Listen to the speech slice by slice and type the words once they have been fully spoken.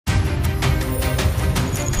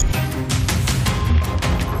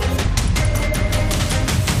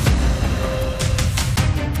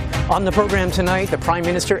On the program tonight, the Prime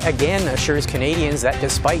Minister again assures Canadians that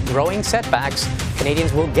despite growing setbacks,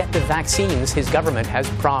 Canadians will get the vaccines his government has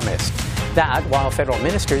promised. That while federal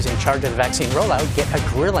ministers in charge of the vaccine rollout get a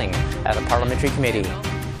grilling at a parliamentary committee.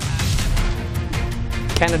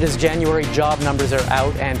 Canada's January job numbers are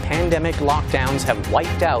out and pandemic lockdowns have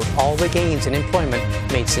wiped out all the gains in employment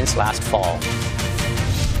made since last fall.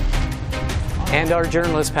 And our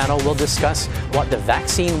journalist panel will discuss what the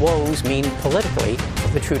vaccine woes mean politically for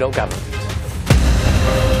the Trudeau government.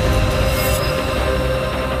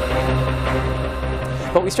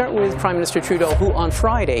 But we start with Prime Minister Trudeau, who on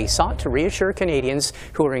Friday sought to reassure Canadians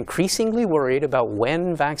who are increasingly worried about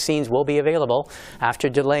when vaccines will be available after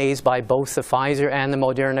delays by both the Pfizer and the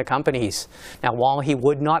Moderna companies. Now, while he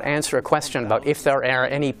would not answer a question about if there are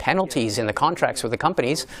any penalties in the contracts with the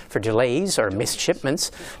companies for delays or missed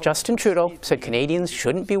shipments, Justin Trudeau said Canadians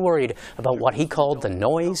shouldn't be worried about what he called the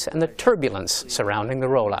noise and the turbulence surrounding the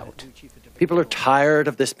rollout. People are tired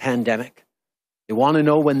of this pandemic. They want to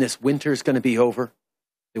know when this winter is going to be over.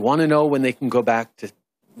 They want to know when they can go back to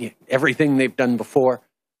everything they've done before.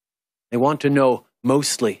 They want to know,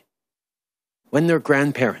 mostly, when their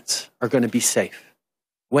grandparents are going to be safe,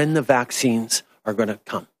 when the vaccines are going to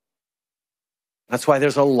come. That's why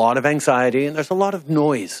there's a lot of anxiety and there's a lot of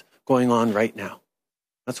noise going on right now.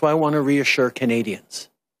 That's why I want to reassure Canadians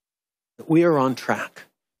that we are on track.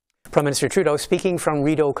 Prime Minister Trudeau speaking from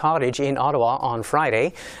Rideau Cottage in Ottawa on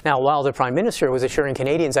Friday. Now, while the Prime Minister was assuring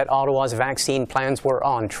Canadians that Ottawa's vaccine plans were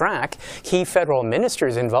on track, key federal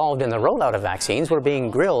ministers involved in the rollout of vaccines were being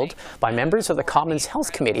grilled by members of the Commons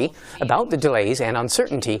Health Committee about the delays and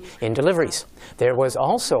uncertainty in deliveries. There was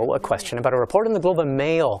also a question about a report in the Globe and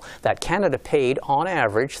Mail that Canada paid, on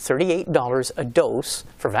average, $38 a dose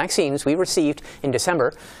for vaccines we received in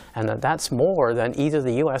December, and that's more than either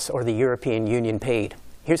the U.S. or the European Union paid.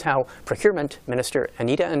 Here's how Procurement Minister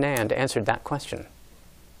Anita Anand answered that question.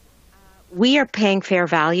 We are paying fair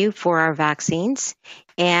value for our vaccines,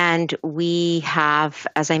 and we have,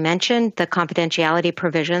 as I mentioned, the confidentiality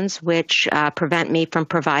provisions which prevent me from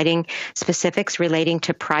providing specifics relating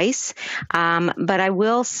to price. But I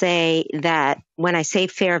will say that when I say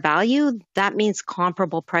fair value, that means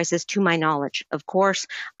comparable prices to my knowledge. Of course,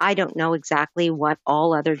 I don't know exactly what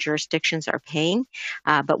all other jurisdictions are paying,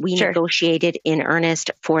 but we negotiated in earnest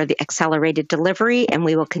for the accelerated delivery, and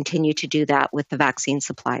we will continue to do that with the vaccine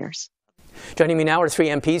suppliers. Joining me now are three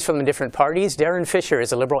MPs from the different parties. Darren Fisher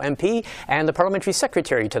is a Liberal MP and the Parliamentary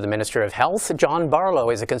Secretary to the Minister of Health. John Barlow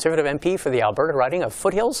is a Conservative MP for the Alberta riding of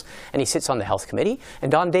Foothills, and he sits on the Health Committee.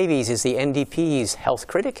 And Don Davies is the NDP's Health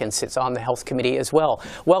Critic and sits on the Health Committee as well.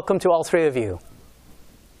 Welcome to all three of you.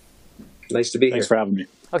 Nice to be here. Thanks for having me.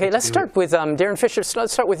 Okay, let's start with Darren Fisher. So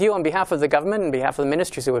let's start with you on behalf of the government and on behalf of the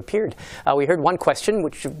ministers who appeared. We heard one question,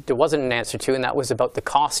 which there wasn't an answer to, and that was about the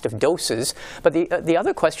cost of doses. But the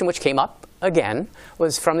other question, which came up again,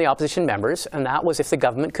 was from the opposition members, and that was if the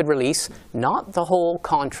government could release not the whole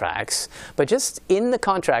contracts, but just in the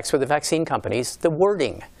contracts with the vaccine companies, the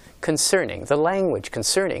wording concerning, the language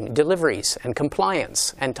concerning deliveries and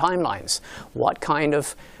compliance and timelines. What kind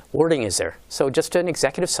of wording is there? So just an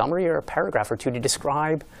executive summary or a paragraph or two to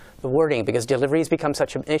describe the wording, because deliveries become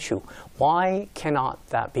such an issue. Why cannot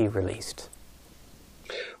that be released?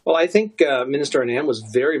 Well, I think Minister Anand was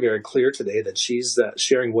very, very clear today that she's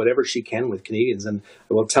sharing whatever she can with Canadians. And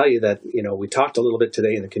I will tell you that, we talked a little bit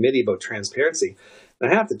today in the committee about transparency.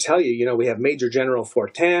 And I have to tell you, we have Major General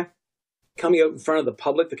Fortin coming out in front of the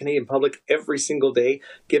public, the Canadian public, every single day,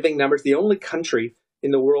 giving numbers. The only country in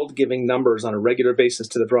the world giving numbers on a regular basis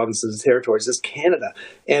to the provinces and territories is Canada.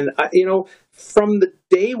 And, from the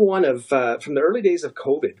day one of, from the early days of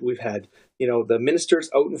COVID, we've had, the ministers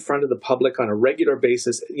out in front of the public on a regular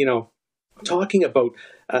basis, talking about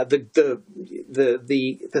the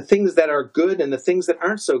things that are good and the things that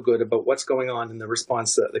aren't so good about what's going on in the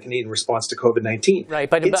response, the Canadian response to COVID-19. Right,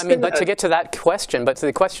 but to get to that question, but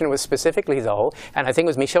the question was specifically though, and I think it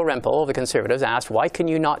was Michel Rempel of the Conservatives asked, why can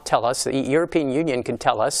you not tell us, the European Union can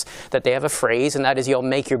tell us that they have a phrase, and that is you'll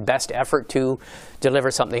make your best effort to deliver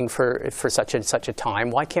something for such a time.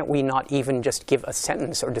 Why can't we not even just give a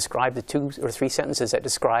sentence or describe the 2 or 3 sentences that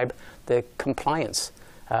describe the compliance?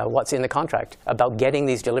 What's in the contract about getting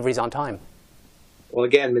these deliveries on time? Well,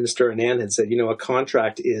 again, Minister Anand had said, a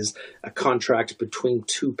contract is a contract between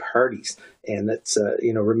two parties, and that's,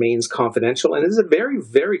 remains confidential. And it is a very,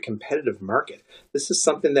 very competitive market. This is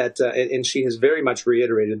something that, and she has very much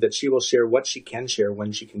reiterated that she will share what she can share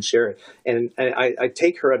when she can share it. And I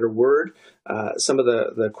take her at her word. Some of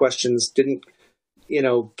the questions didn't,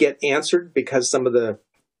 get answered because some of the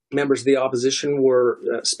members of the opposition were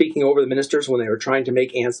speaking over the ministers when they were trying to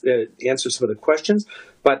make answer some of the questions.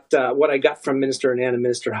 But what I got from Minister Anand and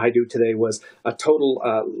Minister Hajdu today was a total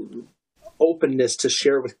openness to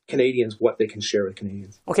share with Canadians what they can share with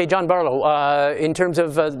Canadians. Okay, John Barlow, in terms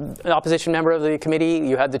of an opposition member of the committee,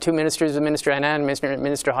 you had the two ministers, Minister Anand and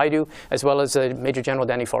Minister Hajdu, as well as Major General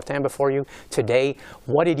Danny Fortin before you today.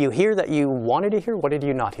 What did you hear that you wanted to hear? What did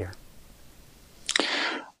you not hear?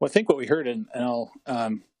 Well, I think what we heard, and I'll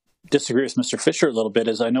disagree with Mr. Fisher a little bit,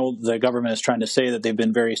 is I know the government is trying to say that they've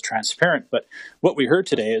been very transparent, but what we heard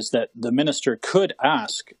today is that the minister could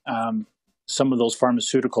ask some of those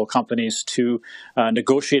pharmaceutical companies to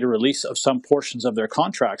negotiate a release of some portions of their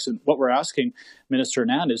contracts. And what we're asking Minister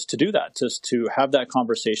Anand is to do that, just to have that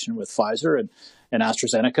conversation with Pfizer and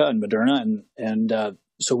AstraZeneca and Moderna. And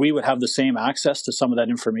so we would have the same access to some of that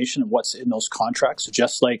information and what's in those contracts,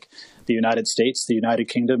 just like the United States, the United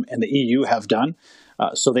Kingdom, and the EU have done.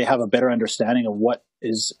 So they have a better understanding of what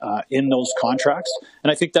is in those contracts.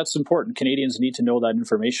 And I think that's important. Canadians need to know that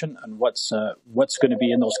information and what's going to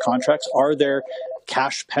be in those contracts. Are there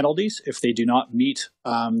cash penalties if they do not meet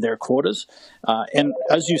their quotas? And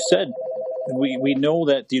as you said, we know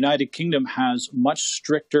that the United Kingdom has much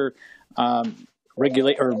stricter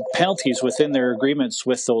regulate or penalties within their agreements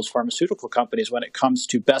with those pharmaceutical companies when it comes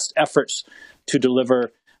to best efforts to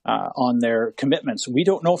deliver on their commitments. We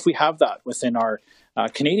don't know if we have that within our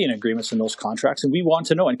Canadian agreements in those contracts, and we want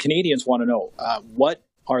to know, and Canadians want to know, what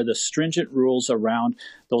are the stringent rules around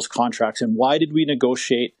those contracts, and why did we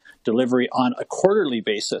negotiate delivery on a quarterly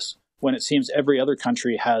basis when it seems every other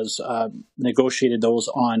country has negotiated those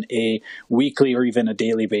on a weekly or even a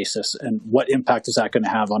daily basis, and what impact is that going to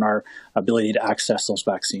have on our ability to access those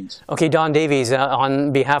vaccines? Okay, Don Davies,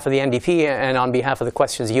 on behalf of the NDP and on behalf of the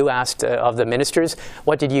questions you asked of the ministers,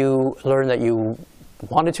 what did you learn that you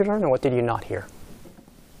wanted to learn, or what did you not hear?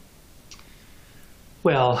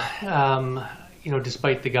 Well,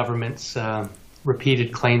 despite the government's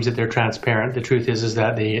repeated claims that they're transparent, the truth is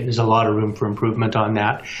that there's a lot of room for improvement on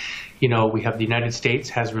that. We have the United States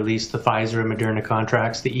has released the Pfizer and Moderna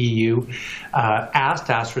contracts. The EU asked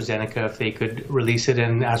AstraZeneca if they could release it,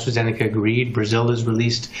 and AstraZeneca agreed. Brazil has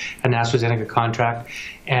released an AstraZeneca contract,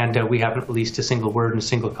 and we haven't released a single word in a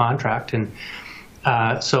single contract. And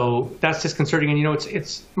so that's disconcerting. And,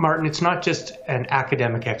 it's Martin, it's not just an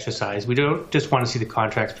academic exercise. We don't just want to see the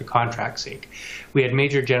contracts for contract's sake. We had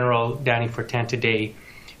Major General Danny Fortin today,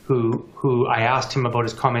 who I asked him about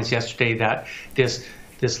his comments yesterday that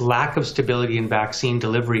this lack of stability in vaccine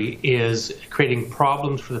delivery is creating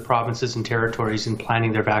problems for the provinces and territories in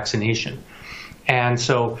planning their vaccination. And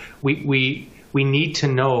so we need to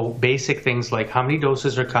know basic things like how many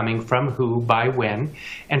doses are coming from who, by when.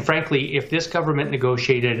 And frankly, if this government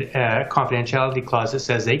negotiated a confidentiality clause that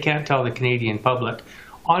says they can't tell the Canadian public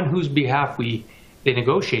on whose behalf they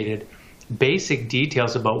negotiated basic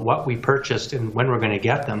details about what we purchased and when we're going to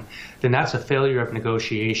get them, then that's a failure of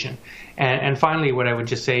negotiation. And finally, what I would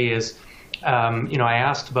just say is, I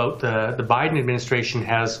asked about the Biden administration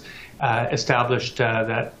has established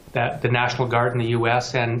that the National Guard in the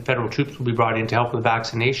U.S. and federal troops will be brought in to help with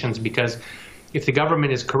vaccinations, because if the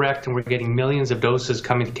government is correct and we're getting millions of doses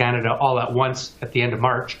coming to Canada all at once at the end of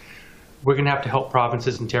March, we're going to have to help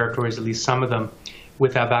provinces and territories, at least some of them,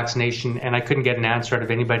 with that vaccination. And I couldn't get an answer out of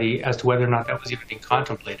anybody as to whether or not that was even being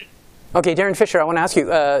contemplated. Okay, Darren Fisher, I want to ask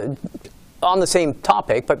you, on the same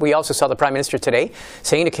topic, but we also saw the Prime Minister today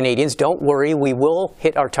saying to Canadians, don't worry, we will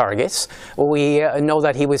hit our targets. We know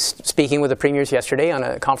that he was speaking with the premiers yesterday on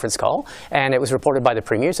a conference call, and it was reported by the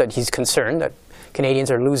premiers that he's concerned that Canadians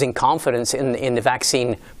are losing confidence in the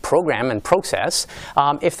vaccine program and process.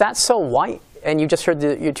 If that's so, why? And you just heard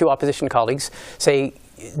your two opposition colleagues say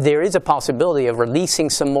there is a possibility of releasing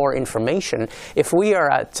some more information. If we are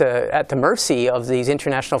at the mercy of these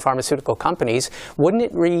international pharmaceutical companies, wouldn't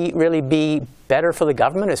it really be better for the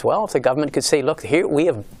government as well if the government could say, look, here we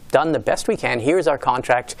have done the best we can, here's our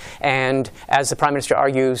contract, and as the Prime Minister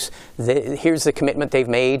argues, here's the commitment they've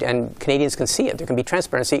made, and Canadians can see it. There can be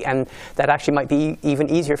transparency, and that actually might be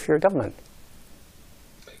even easier for your government.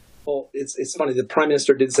 Well, it's funny. The Prime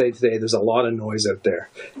Minister did say today there's a lot of noise out there.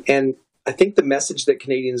 And I think the message that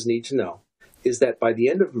Canadians need to know is that by the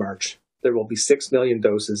end of March, there will be 6 million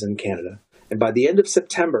doses in Canada. And by the end of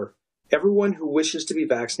September, everyone who wishes to be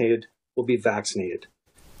vaccinated will be vaccinated.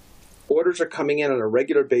 Orders are coming in on a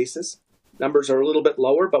regular basis. Numbers are a little bit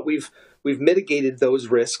lower, but we've mitigated those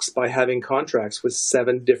risks by having contracts with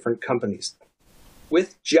 7 different companies.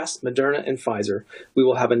 With just Moderna and Pfizer, we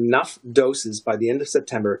will have enough doses by the end of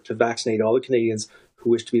September to vaccinate all the Canadians who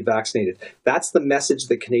wish to be vaccinated. That's the message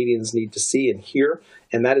that Canadians need to see and hear,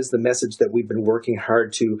 and that is the message that we've been working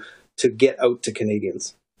hard to get out to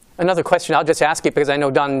Canadians. Another question, I'll just ask it because I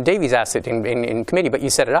know Don Davies asked it in committee, but you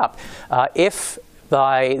set it up. If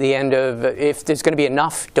by the end of, if there's going to be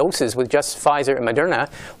enough doses with just Pfizer and Moderna,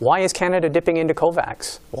 why is Canada dipping into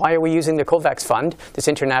COVAX? Why are we using the COVAX fund, this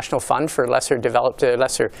international fund for lesser developed,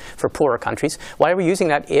 for poorer countries? Why are we using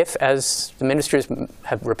that if, as the ministers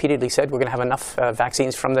have repeatedly said, we're going to have enough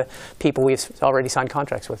vaccines from the people we've already signed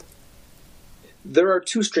contracts with? There are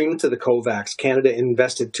two streams to the COVAX. Canada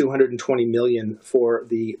invested $220 million for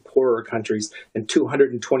the poorer countries and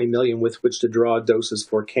 $220 million with which to draw doses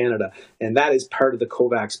for Canada. And that is part of the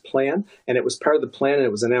COVAX plan. And it was part of the plan, and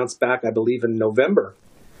it was announced back, I believe, in November,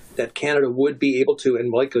 that Canada would be able to,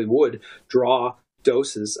 and likely would, draw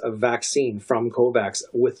doses of vaccine from COVAX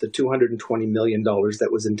with the $220 million that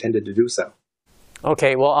was intended to do so.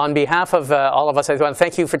 Okay, well, on behalf of all of us, I want to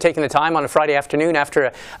thank you for taking the time on a Friday afternoon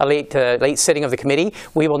after a late sitting of the committee.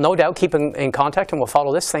 We will no doubt keep in contact and we'll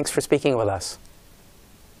follow this. Thanks for speaking with us.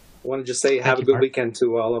 I want to just say have a good weekend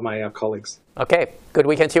to all of my colleagues. Okay, good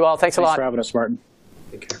weekend to you all. Thanks a lot. Thanks for having us, Martin.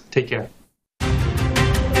 Take care. Take care.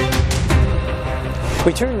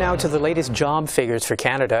 We turn now to the latest job figures for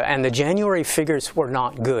Canada, and the January figures were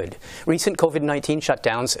not good. Recent COVID-19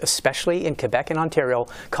 shutdowns, especially in Quebec and Ontario,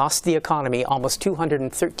 cost the economy almost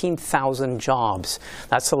 213,000 jobs.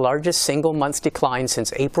 That's the largest single-month decline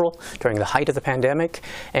since April, during the height of the pandemic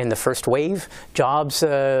and the first wave.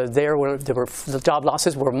 The job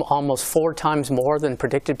losses were almost 4 times more than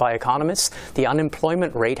predicted by economists. The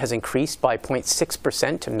unemployment rate has increased by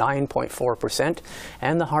 0.6% to 9.4%,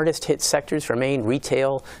 and the hardest hit sectors remain retail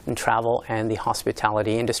and travel and the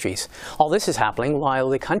hospitality industries. All this is happening while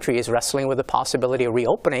the country is wrestling with the possibility of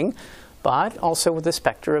reopening, but also with the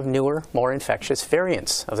specter of newer, more infectious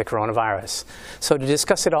variants of the coronavirus. So to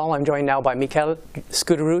discuss it all, I'm joined now by Mikal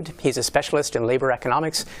Skuterud. He's a specialist in labor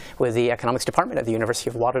economics with the economics department at the University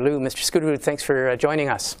of Waterloo. Mr. Skuterud, thanks for joining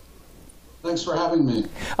us. Thanks for having me.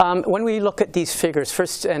 When we look at these figures,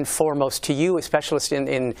 first and foremost, to you, a specialist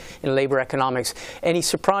in labor economics, any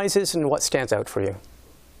surprises and what stands out for you?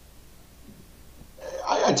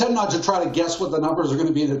 I tend not to try to guess what the numbers are going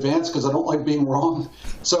to be in advance because I don't like being wrong.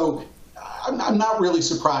 So I'm not really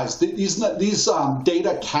surprised. These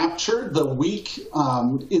data captured the week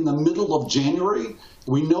in the middle of January.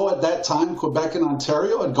 We know at that time Quebec and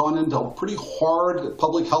Ontario had gone into pretty hard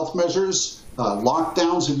public health measures,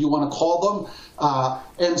 lockdowns, if you want to call them.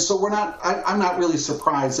 And so I'm not really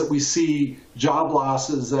surprised that we see job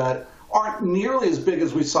losses that aren't nearly as big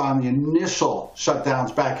as we saw in the initial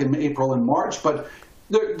shutdowns back in April and March, but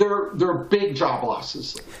they're big job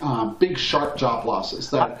losses, big sharp job losses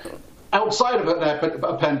that outside of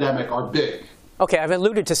a pandemic are big. Okay, I've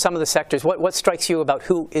alluded to some of the sectors. What strikes you about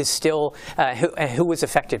who is still, who was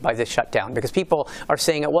affected by this shutdown? Because people are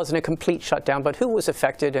saying it wasn't a complete shutdown, but who was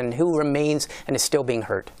affected and who remains and is still being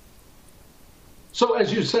hurt? So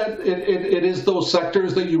as you said, it is those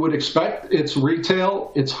sectors that you would expect. It's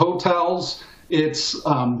retail, it's hotels, it's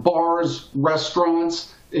bars,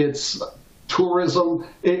 restaurants, it's tourism.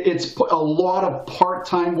 It's a lot of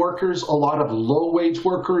part-time workers, a lot of low-wage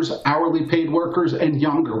workers, hourly paid workers, and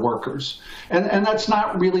younger workers. And that's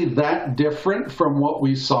not really that different from what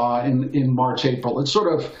we saw in March, April. It's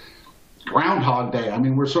sort of Groundhog Day. I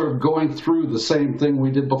mean, we're sort of going through the same thing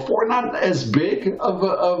we did before. Not as big of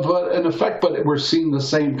an effect, but we're seeing the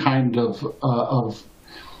same kind of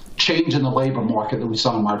change in the labor market that we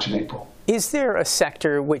saw in March and April. Is there a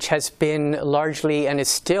sector which has been largely and is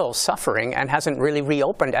still suffering and hasn't really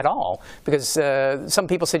reopened at all? Because some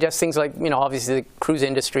people suggest things like, obviously the cruise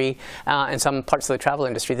industry and some parts of the travel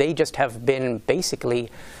industry, they just have been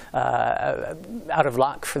basically out of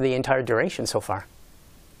luck for the entire duration so far.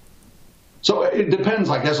 So it depends,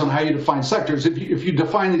 I guess, on how you define sectors. If you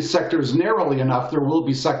define these sectors narrowly enough, there will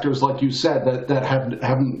be sectors, like you said, that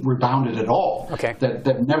haven't rebounded at all, okay,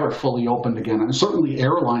 that never fully opened again. And certainly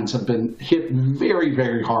airlines have been hit very,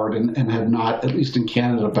 very hard and have not, at least in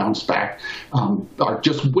Canada, bounced back, are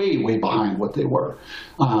just way, way behind what they were.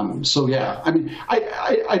 So yeah, I mean,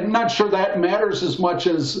 I'm not sure that matters as much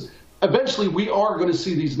as eventually we are going to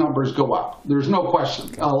see these numbers go up. There's no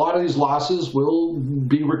question. A lot of these losses will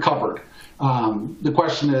be recovered. The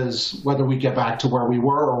question is whether we get back to where we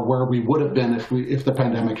were or where we would have been if the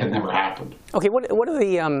pandemic had never happened. Okay, what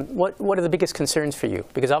are the biggest concerns for you?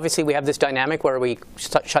 Because obviously we have this dynamic where we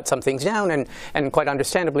shut some things down, and quite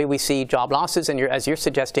understandably we see job losses. And as you're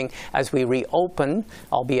suggesting, as we reopen,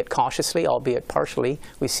 albeit cautiously, albeit partially,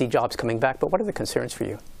 we see jobs coming back. But what are the concerns for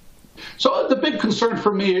you? So the big concern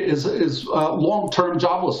for me is long-term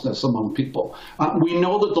joblessness among people. We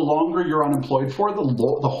know that the longer you're unemployed for,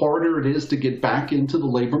 the harder it is to get back into the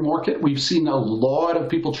labor market. We've seen a lot of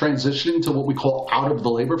people transitioning to what we call out of the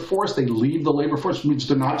labor force. They leave the labor force, which means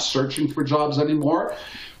they're not searching for jobs anymore.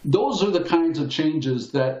 Those are the kinds of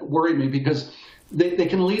changes that worry me because they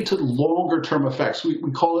can lead to longer-term effects. We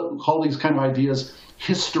call these kind of ideas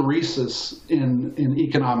hysteresis in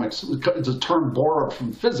economics. It's a term borrowed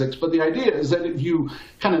from physics, but the idea is that if you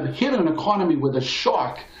kind of hit an economy with a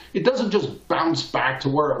shock, it doesn't just bounce back to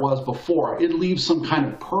where it was before. It leaves some kind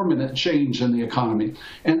of permanent change in the economy.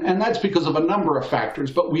 And that's because of a number of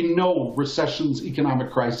factors, but we know recessions,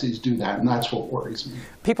 economic crises do that, and that's what worries me.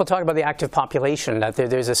 People talk about the active population, that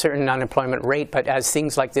there's a certain unemployment rate, but as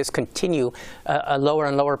things like this continue, a lower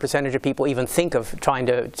and lower percentage of people even think of trying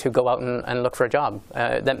to go out and look for a job.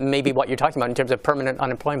 That may be what you're talking about in terms of permanent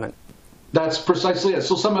unemployment. That's precisely it.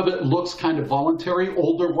 So some of it looks kind of voluntary.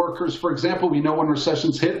 Older workers, for example, we know when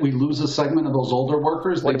recessions hit, we lose a segment of those older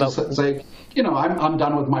workers. They just say, I'm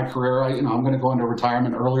done with my career. I'm going to go into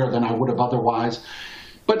retirement earlier than I would have otherwise.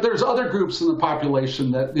 But there's other groups in the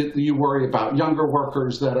population that you worry about. Younger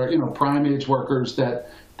workers that are, prime age workers that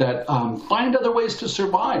find other ways to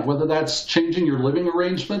survive, whether that's changing your living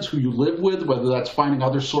arrangements, who you live with, whether that's finding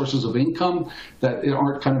other sources of income that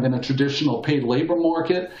aren't kind of in a traditional paid labor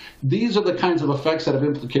market. These are the kinds of effects that have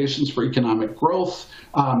implications for economic growth,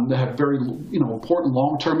 that have very important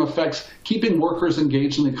long-term effects. Keeping workers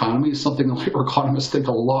engaged in the economy is something that labor economists think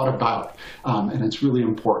a lot about, and it's really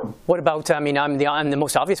important. What about, the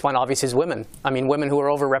most obvious one, obviously, is women. Women who are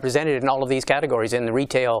overrepresented in all of these categories, in the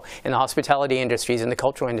retail, in the hospitality industries, in the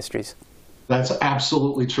cultural industries. That's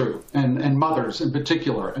absolutely true. And mothers in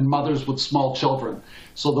particular, and mothers with small children.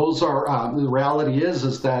 So those are, the reality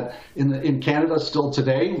is that in Canada still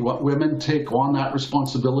today, women take on that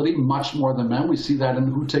responsibility much more than men. We see that in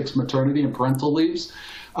who takes maternity and parental leaves.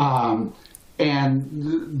 And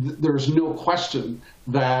there's no question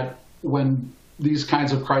that when these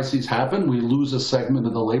kinds of crises happen, we lose a segment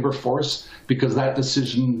of the labor force because that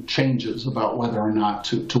decision changes about whether or not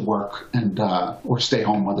to work and or stay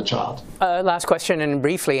home with a child. Last question, and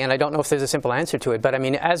briefly, and I don't know if there's a simple answer to it, but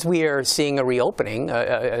as we are seeing a reopening,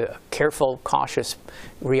 a careful, cautious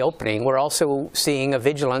reopening, we're also seeing a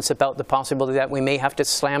vigilance about the possibility that we may have to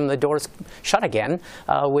slam the doors shut again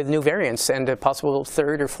with new variants and a possible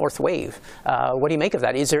third or fourth wave. What do you make of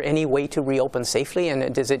that? Is there any way to reopen safely,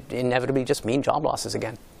 and does it inevitably just mean job losses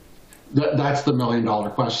again? That's the million-dollar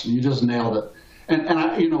question. You just nailed it.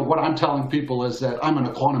 And what I'm telling people is that I'm an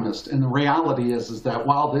economist, and the reality is that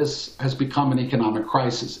while this has become an economic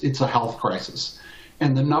crisis, it's a health crisis.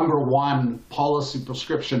 And the number one policy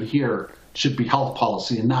prescription here should be health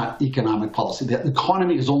policy and not economic policy. The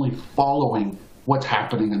economy is only following what's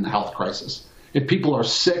happening in the health crisis. If people are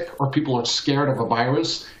sick or people are scared of a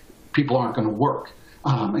virus, people aren't going to work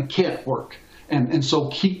and can't work. And so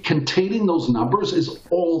keep containing those numbers is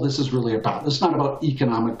all this is really about. This is not about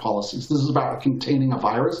economic policies. This is about containing a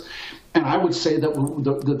virus. And I would say that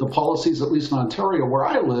the policies, at least in Ontario, where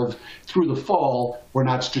I live, through the fall, were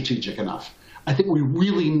not strategic enough. I think we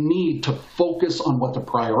really need to focus on what the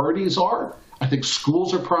priorities are. I think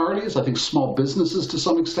schools are priorities. I think small businesses, to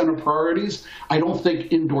some extent, are priorities. I don't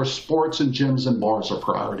think indoor sports and gyms and bars are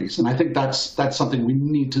priorities. And I think that's something we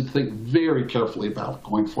need to think very carefully about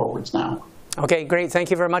going forwards now. Okay, great.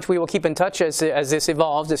 Thank you very much. We will keep in touch as this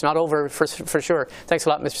evolves. It's not over for sure. Thanks a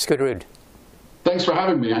lot, Mr. Skuterud. Thanks for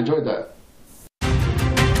having me. I enjoyed that.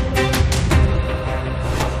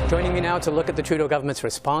 Joining me now to look at the Trudeau government's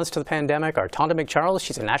response to the pandemic are Tonda MacCharles.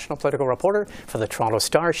 She's a national political reporter for the Toronto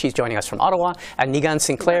Star. She's joining us from Ottawa. And Niigaan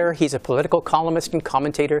Sinclair. He's a political columnist and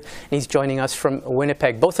commentator, and he's joining us from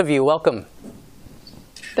Winnipeg. Both of you, welcome.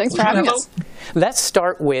 Thanks for having us. Let's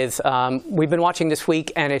start with, we've been watching this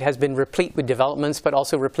week, and it has been replete with developments, but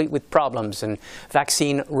also replete with problems and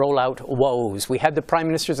vaccine rollout woes. We had the Prime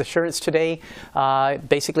Minister's assurance today,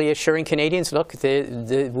 basically assuring Canadians, look,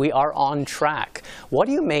 we are on track. What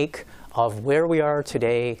do you make of where we are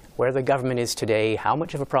today, where the government is today? How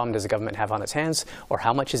much of a problem does the government have on its hands, or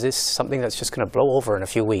how much is this something that's just going to blow over in a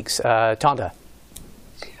few weeks? Tonda.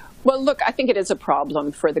 Well, look, I think it is a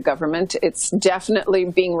problem for the government. It's definitely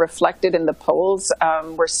being reflected in the polls.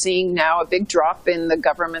 We're seeing now a big drop in the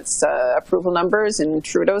government's approval numbers and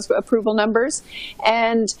Trudeau's approval numbers.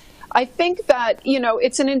 And I think that,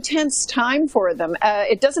 it's an intense time for them.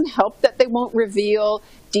 It doesn't help that they won't reveal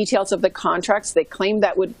details of the contracts. They claim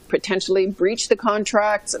that would potentially breach the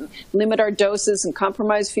contracts and limit our doses and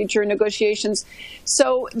compromise future negotiations.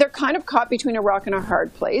 So they're kind of caught between a rock and a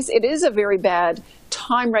hard place. It is a very bad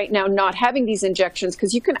time right now not having these injections,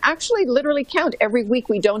 because you can actually literally count every week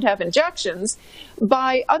we don't have injections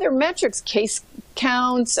by other metrics, case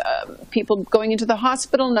counts, people going into the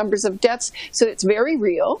hospital, numbers of deaths. So it's very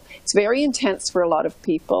real. It's very intense for a lot of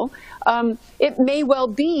people. It may well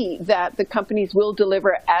be that the companies will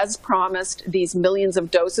deliver, as promised, these millions of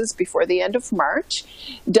doses before the end of March.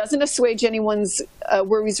 Doesn't assuage anyone's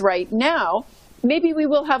worries right now. Maybe we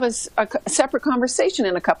will have a separate conversation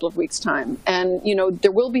in a couple of weeks' time, and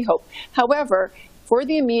there will be hope. However, for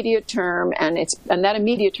the immediate term, and that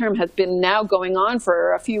immediate term has been now going on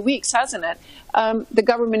for a few weeks, hasn't it? The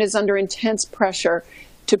government is under intense pressure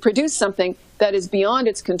to produce something that is beyond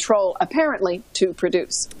its control, apparently, to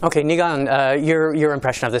produce. Okay, Niigaan, your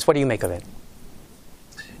impression of this, what do you make of it?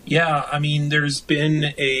 Yeah, I mean, there's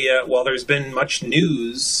been there's been much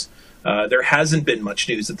news. There hasn't been much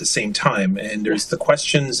news at the same time, and there's the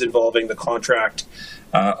questions involving the contract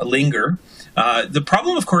linger. The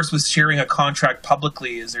problem, of course, with sharing a contract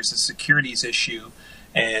publicly is there's a securities issue,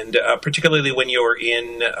 and particularly when you're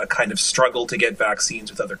in a kind of struggle to get vaccines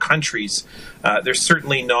with other countries, there's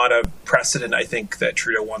certainly not a precedent, I think, that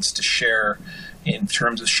Trudeau wants to share in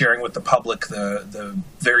terms of sharing with the public the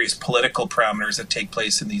various political parameters that take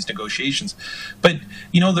place in these negotiations. But,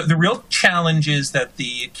 the real challenge is that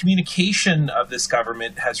the communication of this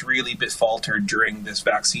government has really been faltered during this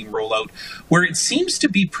vaccine rollout, where it seems to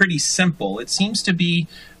be pretty simple. It seems to be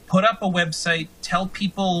put up a website, tell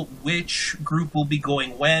people which group will be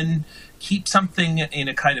going when, keep something in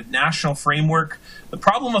a kind of national framework. The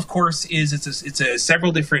problem, of course, is it's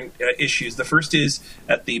several different issues. The first is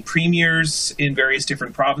that the premiers in various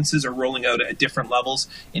different provinces are rolling out at different levels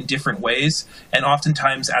in different ways, and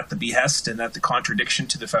oftentimes at the behest and at the contradiction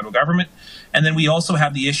to the federal government. And then we also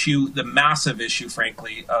have the issue, the massive issue,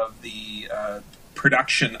 frankly, of the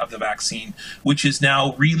production of the vaccine, which has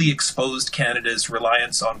now really exposed Canada's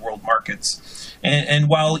reliance on world markets. And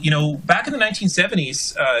while, back in the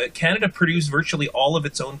 1970s, Canada produced virtually all of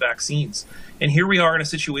its own vaccines. And here we are in a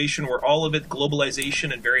situation where all of it,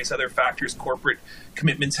 globalization and various other factors, corporate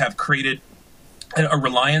commitments, have created a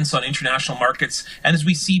reliance on international markets. And as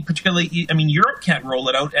we see, particularly, Europe can't roll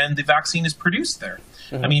it out, and the vaccine is produced there.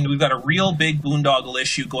 Mm-hmm. We've got a real big boondoggle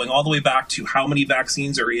issue going all the way back to how many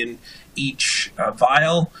vaccines are in each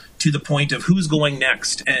vial, to the point of who's going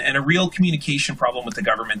next, and a real communication problem with the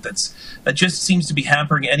government that just seems to be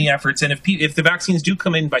hampering any efforts. And if the vaccines do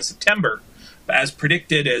come in by September, as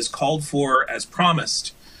predicted, as called for, as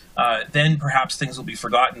promised, then perhaps things will be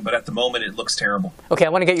forgotten. But at the moment, it looks terrible. Okay, I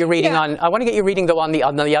want to get your reading on. I want to get your reading though on the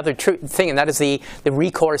other thing, and that is the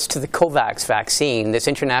recourse to the COVAX vaccine. This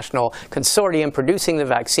international consortium producing the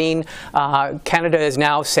vaccine. Canada is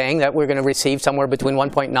now saying that we're going to receive somewhere between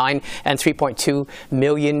 1.9 and 3.2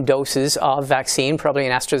 million doses of vaccine, probably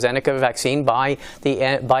an AstraZeneca vaccine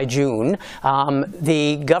by June.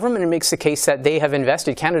 The government makes the case that they have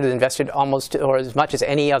invested. Canada has invested almost or as much as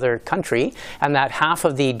any other country, and that half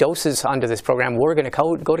of the doses under this program were going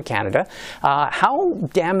to go to Canada. How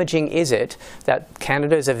damaging is it that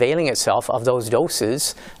Canada is availing itself of those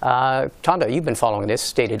doses? Tonda, you've been following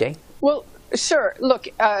this day to day. Well, sure. Look,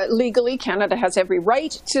 legally, Canada has every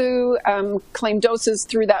right to claim doses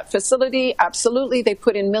through that facility. Absolutely. They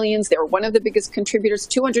put in millions. They were one of the biggest contributors.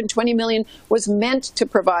 220 million was meant to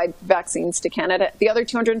provide vaccines to Canada. The other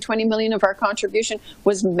 220 million of our contribution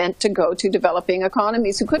was meant to go to developing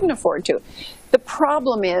economies who couldn't afford to. The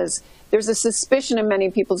problem is there's a suspicion in many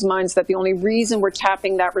people's minds that the only reason we're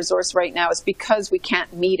tapping that resource right now is because we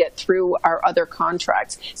can't meet it through our other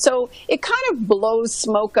contracts. So it kind of blows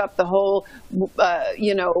smoke up the whole,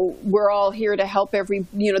 we're all here to help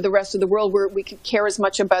the rest of the world where we could care as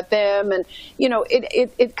much about them. And,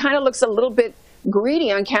 it kind of looks a little bit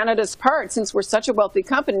greedy on Canada's part, since we're such a wealthy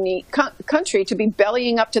country, to be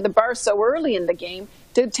bellying up to the bar so early in the game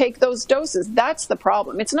to take those doses. That's the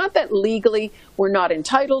problem. It's not that legally we're not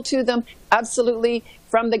entitled to them. Absolutely,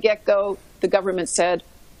 from the get-go, the government said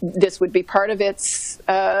this would be part of its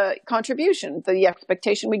contribution, the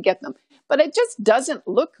expectation we'd get them. But it just doesn't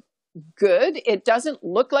look good. It doesn't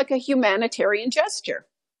look like a humanitarian gesture.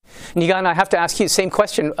 Niigaan, I have to ask you the same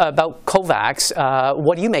question about COVAX.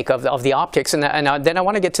 What do you make of the optics? And then I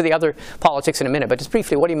want to get to the other politics in a minute. But just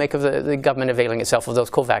briefly, what do you make of the government availing itself of those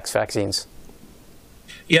COVAX vaccines?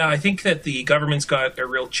 Yeah, I think that the government's got a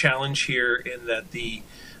real challenge here in that the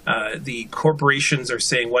The corporations are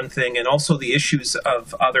saying one thing, and also the issues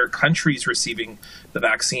of other countries receiving the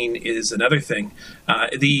vaccine is another thing.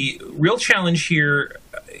 The real challenge here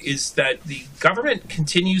is that the government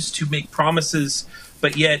continues to make promises,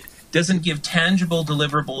 but yet doesn't give tangible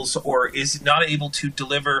deliverables, or is not able to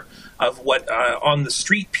deliver of what on the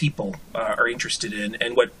street people are interested in.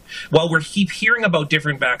 And while we keep hearing about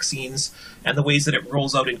different vaccines and the ways that it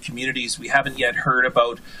rolls out in communities, we haven't yet heard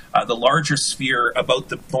about the larger sphere, about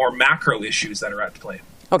the more macro issues that are at play.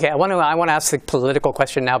 Okay, I want to ask the political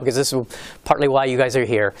question now, because this is partly why you guys are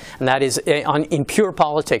here, and that is in pure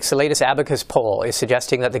politics. The latest Abacus poll is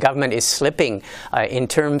suggesting that the government is slipping in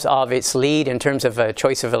terms of its lead, in terms of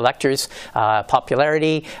choice of electors,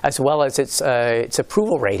 popularity, as well as its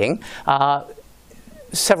approval rating.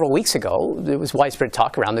 Several weeks ago, there was widespread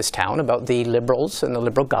talk around this town about the Liberals and the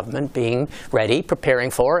Liberal government being ready,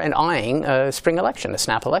 preparing for, and eyeing a spring election, a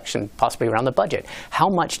snap election, possibly around the budget. How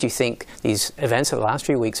much do you think these events of the last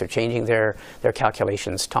few weeks are changing their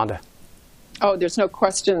calculations? Tonda. Oh, there's no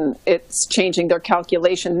question it's changing their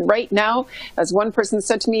calculation. Right now, as one person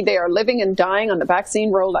said to me, they are living and dying on the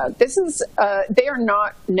vaccine rollout. They are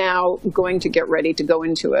not now going to get ready to go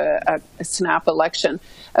into a snap election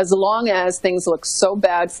as long as things look so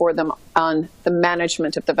bad for them on the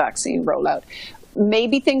management of the vaccine rollout.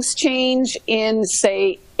 Maybe things change in,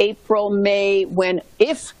 say, April, May,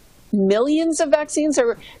 if millions of vaccines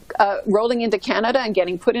are rolling into Canada and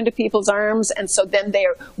getting put into people's arms, and so then they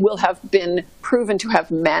will have been proven to have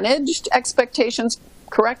managed expectations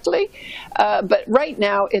correctly. But right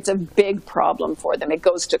now, it's a big problem for them. It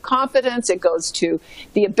goes to confidence. It goes to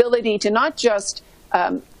the ability to not just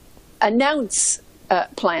announce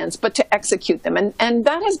plans, but to execute them. And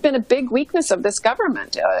that has been a big weakness of this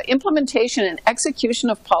government. Implementation and execution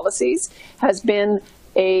of policies has been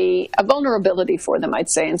a vulnerability for them, I'd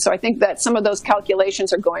say. And so I think that some of those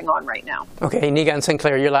calculations are going on right now. Okay, Niigaan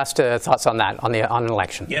Sinclair, your last thoughts on that, on an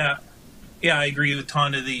election. Yeah, I agree with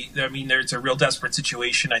Tonda. There's a real desperate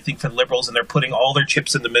situation, I think, for the Liberals, and they're putting all their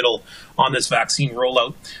chips in the middle on this vaccine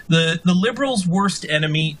rollout. The Liberals' worst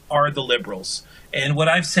enemy are the Liberals. And what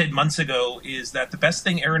I've said months ago is that the best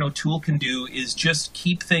thing Erin O'Toole can do is just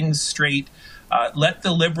keep things straight. Let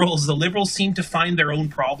the Liberals seem to find their own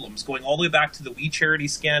problems, going all the way back to the We Charity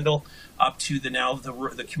scandal up to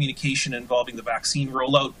the communication involving the vaccine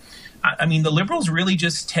rollout. I mean, the Liberals really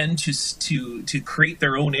just tend to create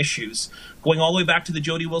their own issues, going all the way back to the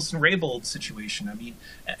Jody Wilson-Raybould situation. I mean,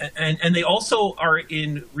 and they also are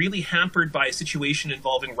really hampered by a situation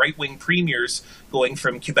involving right-wing premiers going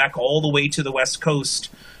from Quebec all the way to the West Coast,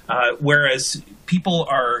 whereas people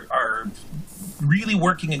are really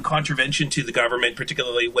working in contravention to the government,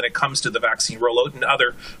 particularly when it comes to the vaccine rollout and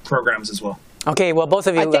other programs as well. Okay, well, both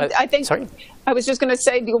of you... I think sorry? I was just going to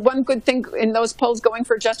say, the one good thing in those polls going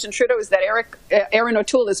for Justin Trudeau is that Erin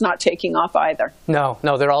O'Toole is not taking off either. No,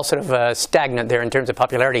 they're all sort of stagnant there in terms of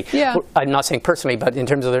popularity. Yeah. I'm not saying personally, but in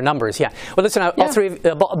terms of their numbers, yeah. Well, listen,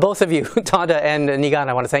 both of you, Tonda and Niigaan,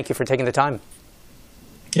 I want to thank you for taking the time.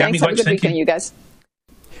 Yeah, thanks. Have a good weekend, you guys.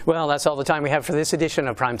 Well, that's all the time we have for this edition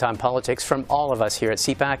of Primetime Politics. From all of us here at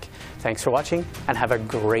CPAC, thanks for watching and have a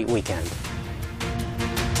great weekend.